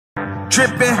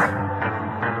dripping,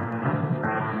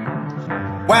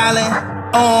 wildin'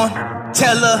 on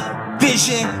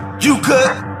television. You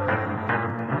could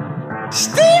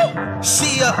still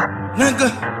see a nigga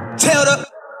tell the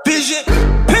vision.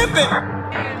 Pimpin',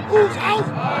 who's out?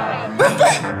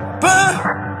 Pimpin', burn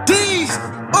these,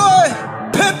 boy,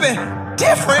 pimpin',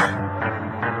 different.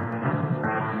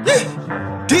 Yeah,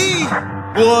 these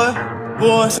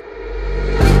boys.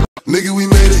 Nigga, we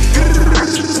made it.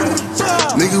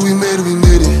 Nigga, we made it, we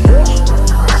made it.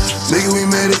 Nigga, we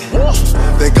made it.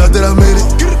 Thank God that I made it.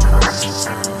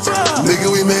 Nigga,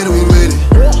 we made it, we made it.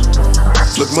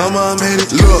 Look, mama, I made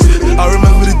it. Look, I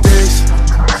remember the days.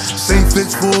 Same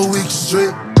fix for a week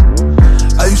straight.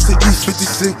 I used to eat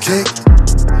 50-cent cake.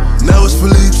 Now it's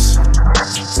Philippe's.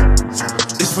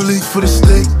 It's Philippe for the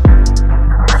steak.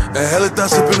 And hella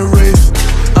thoughts up in the rave.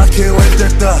 I can't wipe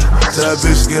that thought till that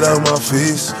bitch get out my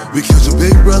face. We killed your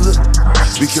big brother,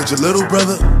 we killed your little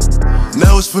brother.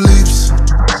 Now it's Philippe's.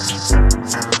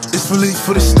 It's Philippe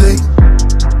for the steak.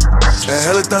 And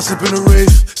hella thoughts up in the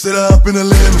rave. Sit up in the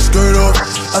lamb and skirt off.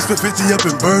 I spent 50 up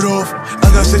and bird off. I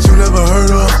got shit you never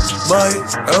heard of. Buy it,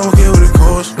 I don't care what it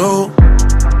costs, no.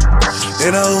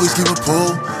 And I always keep a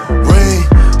pole. Rain,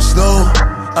 snow,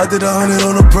 I did 100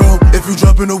 on a pro. If you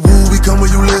drop in the woo, we come where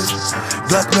you live.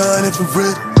 Glock 9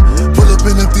 infrared. Pull up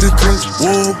and empty the clip.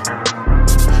 Whoa.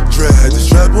 Dread had this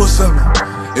trap or something.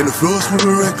 And the floor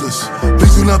swimming reckless.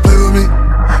 Please do not play with me.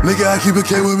 Nigga, I keep it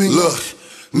K with me. Look,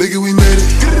 nigga, we made it.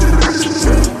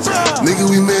 Nigga,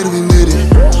 we made it, we made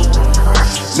it.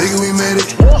 Nigga, we made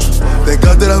it. Thank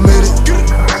God that I made it.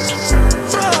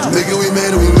 Nigga, we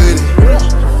made it, we made it.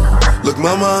 Look,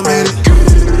 mama, I made it.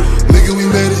 Nigga, we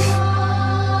made it.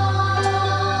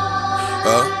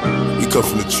 We come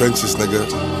from the trenches, nigga.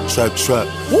 Trap.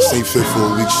 Same fit for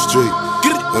a week straight.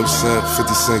 You know what I'm saying?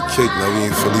 50-cent cake, now we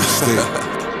ain't Philippe steak.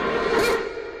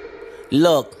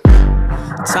 Look,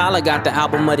 Tyler got the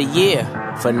album of the year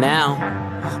for now,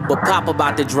 but Pop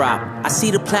about to drop. I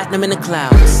see the platinum in the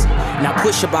clouds. Now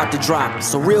Push about to drop,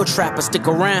 so real trappers stick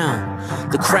around.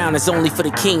 The crown is only for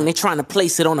the king, they trying to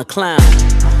place it on a clown.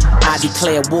 I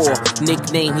declare war,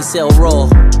 nickname he sell raw.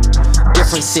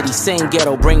 Different city, same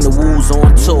ghetto, bring the woos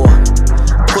on tour.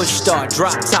 Push start,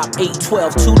 drop top,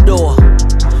 812, two-door.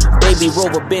 Baby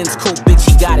Rover Benz coupe, bitch,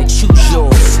 he got it, choose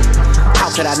yours. How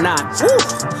could I not? Woo!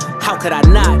 How could I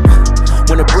not?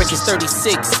 When the brick is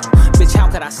 36, bitch, how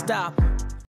could I stop?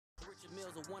 Richard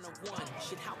Mills a 101,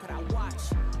 shit, how could I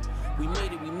watch? We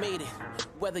made it,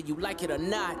 whether you like it or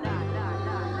not.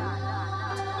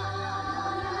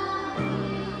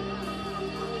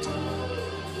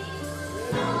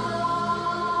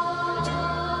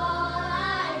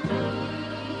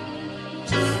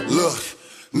 Look,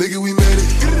 nigga, we made it.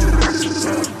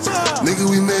 Nigga,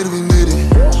 we made it, we made it.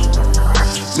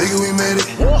 Nigga, we made it.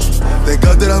 Thank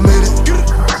God that I made it.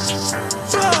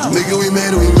 Nigga, we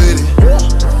made it, we made it.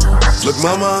 Look,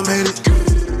 mama, I made it.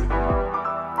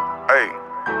 Hey,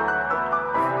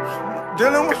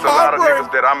 Dealing with it's a lot of heartbreak.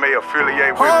 niggas that I may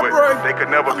affiliate with, but they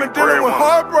could never be breadwinners,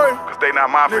 heartbreak. cause they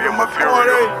not mafia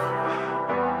material.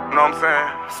 You know what I'm saying?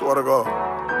 Swear to God.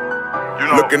 You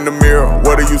know. Look in the mirror,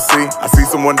 what do you see? I see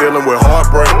someone dealing with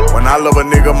heartbreak. When I love a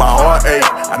nigga, my heart ache.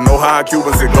 I know how a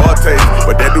Cuban cigar tastes,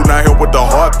 but that do not help with the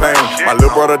heart pain. My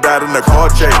little brother died in the car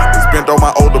chase. He spent on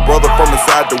my older brother from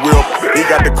inside the wheel. He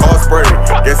got the car sprayed.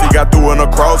 Guess he got through in a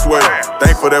crossway.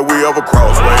 Thankful that we ever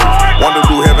crossways. Wonder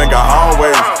do heaven got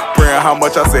always. Praying how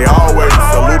much I say always.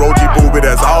 Salute OG Booby,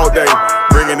 that's all day.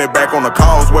 Bringing it back on the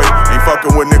causeway. Ain't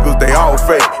fucking with niggas, they all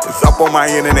fake. It's up on my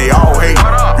end and they all hate.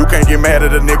 You can't get mad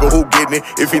at a nigga who getting it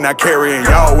if he not carrying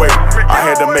y'all weight. I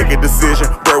had to make a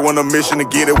decision, bro, on a mission to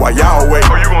get it while y'all wait.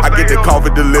 I get the coffee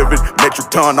delivered,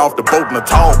 metric ton off the boat in a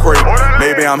tall crate.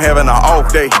 Maybe I'm having an off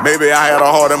day, maybe I had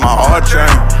a heart in my heart chain.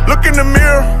 Look in the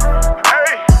mirror,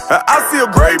 I see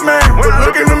a great man, but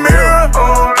look in the mirror,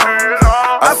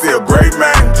 I see a great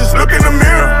man, just look in the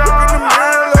mirror.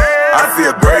 I see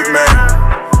a great man,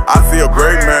 I see a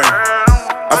great man,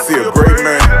 I see a great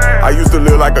man. I used to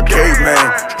live like a caveman,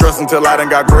 stress until I done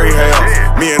got gray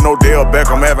hairs. Me and Odell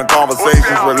Beckham having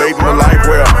conversations, relating to life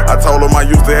well. I told him I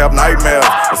used to have nightmares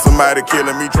of somebody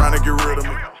killing me, trying to get rid of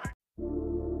me.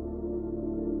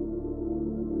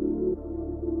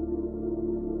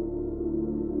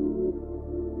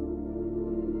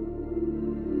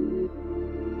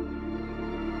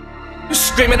 You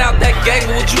screaming out that gang,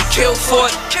 what would you kill for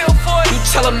it? You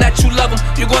tell them that you love them,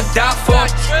 you gon' die for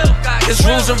them. There's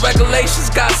rules and regulations,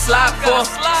 gotta slide for them.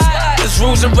 There's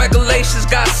rules and regulations,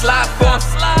 gotta slide for them.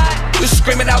 You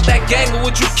screaming out that gang, what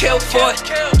would you kill for it?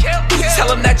 You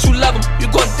tell them that you love them, you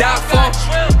gon' die for them.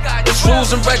 There's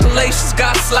rules and regulations,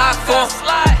 gotta slide for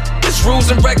them. It's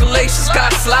rules and regulations,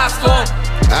 gotta slide for 'em.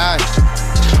 Alright.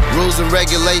 Rules and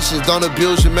regulations, don't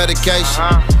abuse your medication.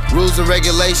 Rules and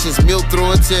regulations, milk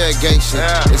through interrogation.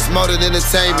 It's more than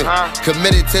entertainment,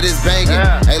 committed to this banging.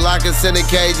 They lock us in the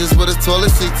cages with a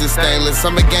toilet seats and stainless.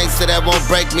 I'm a gangster that won't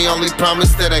break me, only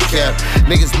promise that I kept.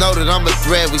 Niggas know that I'm a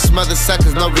threat, we smother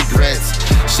suckers, no regrets.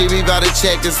 She be bout to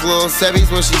check this little Sebbies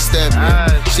when she step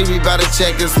in. She be bout to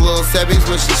check this little Sebbies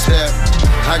when she step.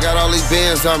 I got all these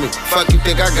bands on me, fuck you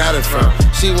think I got it from?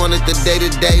 She wanted the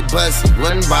day-to-day bussy,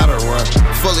 wouldn't bother one.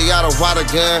 Fully out of water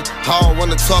gun, I don't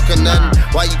wanna talk or nothing.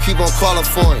 Why you keep on calling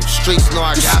for him? Streets know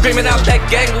I got it. You screaming out that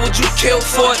gang, would you kill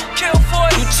for it?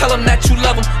 You tell them that you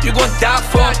love them, you gon' die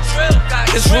for it.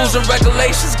 It's rules and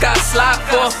regulations, gotta slide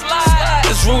for 'em.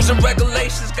 It's rules and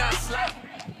regulations, gotta slide.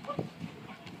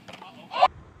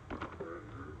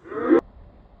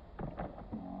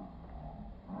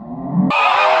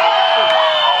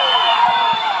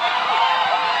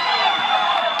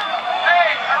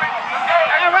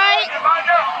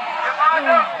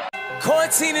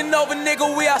 Quarantining over,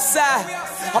 nigga, we outside.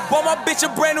 I bought my bitch a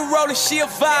brand new roller, she a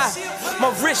vibe. My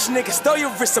rich niggas, throw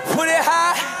your wrist up, put it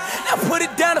high. Now put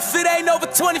it down if it ain't over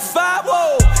 25.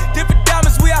 Whoa, different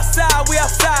diamonds, we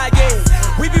outside, yeah.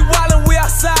 We be wildin', we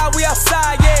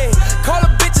outside, yeah. Call the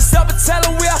bitches up and tell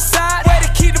them we outside. Way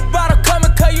to keep the bottle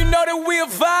coming, cause you know that we a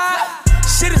vibe.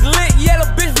 Shit is lit, yellow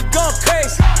bitch, we going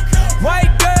crazy.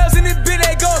 White girls in this bitch,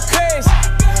 they going crazy.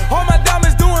 All my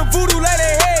diamonds doing voodoo like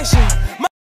they Haitian.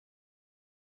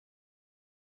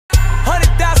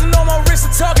 100,000 on my wrist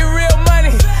and talking real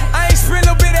money. I ain't sprint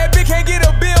no bit, that bitch can't get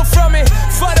a bill from it.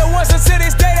 Fuck the once until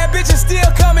this day, that bitch is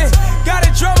still coming. Got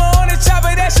a drummer on the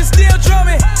chopper, that shit still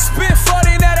drumming. Spit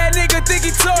 40, now that nigga think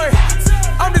he Tory.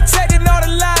 I'm detecting all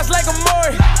the lies like a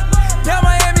Maury. Down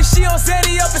Miami, she on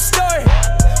Zeddy up a story.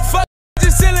 Fuck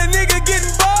just till a nigga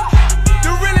getting bored.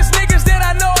 The realest niggas that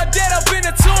I know are dead up in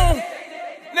the tomb.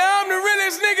 Now I'm the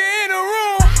realest nigga in the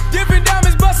room. Different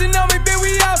diamonds busting on me, bitch,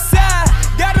 we outside.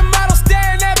 Got the model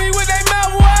staring at me with they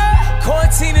mouth wide.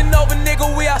 Quarantining over, nigga,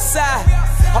 we outside.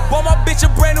 I bought my bitch a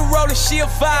brand new roller, she a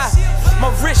vibe. My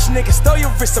rich niggas, throw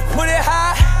your wrist up, put it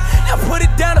high. Now put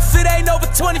it down if it ain't over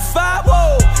 25.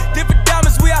 Whoa, different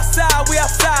diamonds, we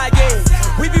outside, yeah.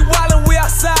 We be wildin', we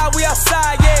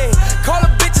outside, yeah. Call the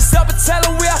bitches up and tell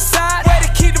them we outside.